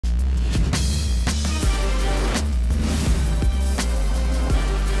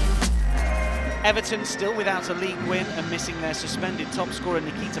Everton, still without a league win and missing their suspended top scorer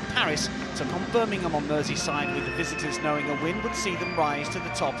Nikita Paris, took on Birmingham on Merseyside, with the visitors knowing a win would see them rise to the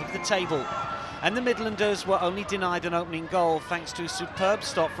top of the table. And the Midlanders were only denied an opening goal thanks to a superb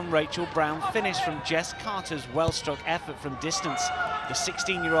stop from Rachel Brown, finish from Jess Carter's well-struck effort from distance. The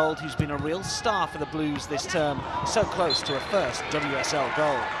 16-year-old who's been a real star for the Blues this term, so close to a first WSL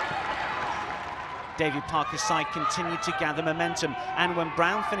goal. David Parker's side continued to gather momentum, and when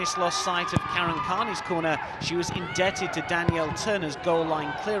Brown finished lost sight of Karen Carney's corner, she was indebted to Danielle Turner's goal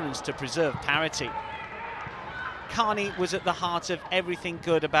line clearance to preserve parity. Carney was at the heart of everything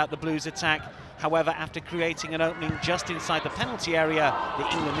good about the Blues attack. However, after creating an opening just inside the penalty area, the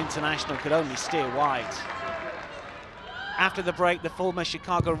England international could only steer wide. After the break, the former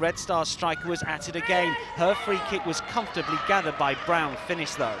Chicago Red Stars striker was at it again. Her free kick was comfortably gathered by Brown,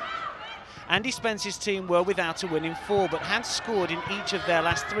 finish though. Andy Spence's team were without a win in 4, but had scored in each of their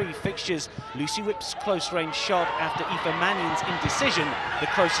last 3 fixtures. Lucy Whipp's close-range shot after Aoife Mannion's indecision, the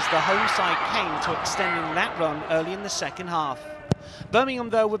closest the home side came to extending that run early in the second half. Birmingham,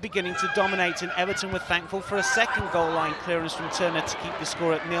 though, were beginning to dominate, and Everton were thankful for a second goal line clearance from Turner to keep the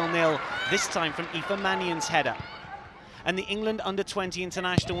score at 0-0, this time from Aoife Mannion's header. And the England under-20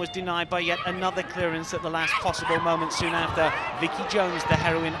 international was denied by yet another clearance at the last possible moment soon after. Vicky Jones, the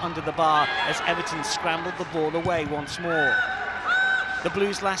heroine, under the bar as Everton scrambled the ball away once more. The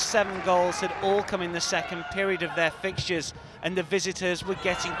Blues' last 7 goals had all come in the second period of their fixtures, and the visitors were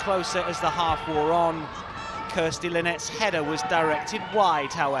getting closer as the half wore on. Kirsty Linnett's header was directed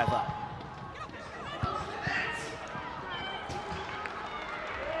wide, however.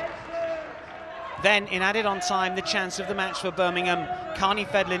 Then, in added-on time, the chance of the match for Birmingham. Carney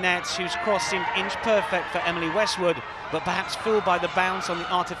fed Linnett, whose cross seemed inch-perfect for Emily Westwood, but perhaps fooled by the bounce on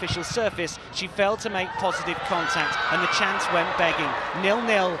the artificial surface, she failed to make positive contact, and the chance went begging.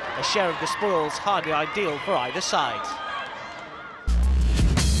 0-0, a share of the spoils hardly ideal for either side.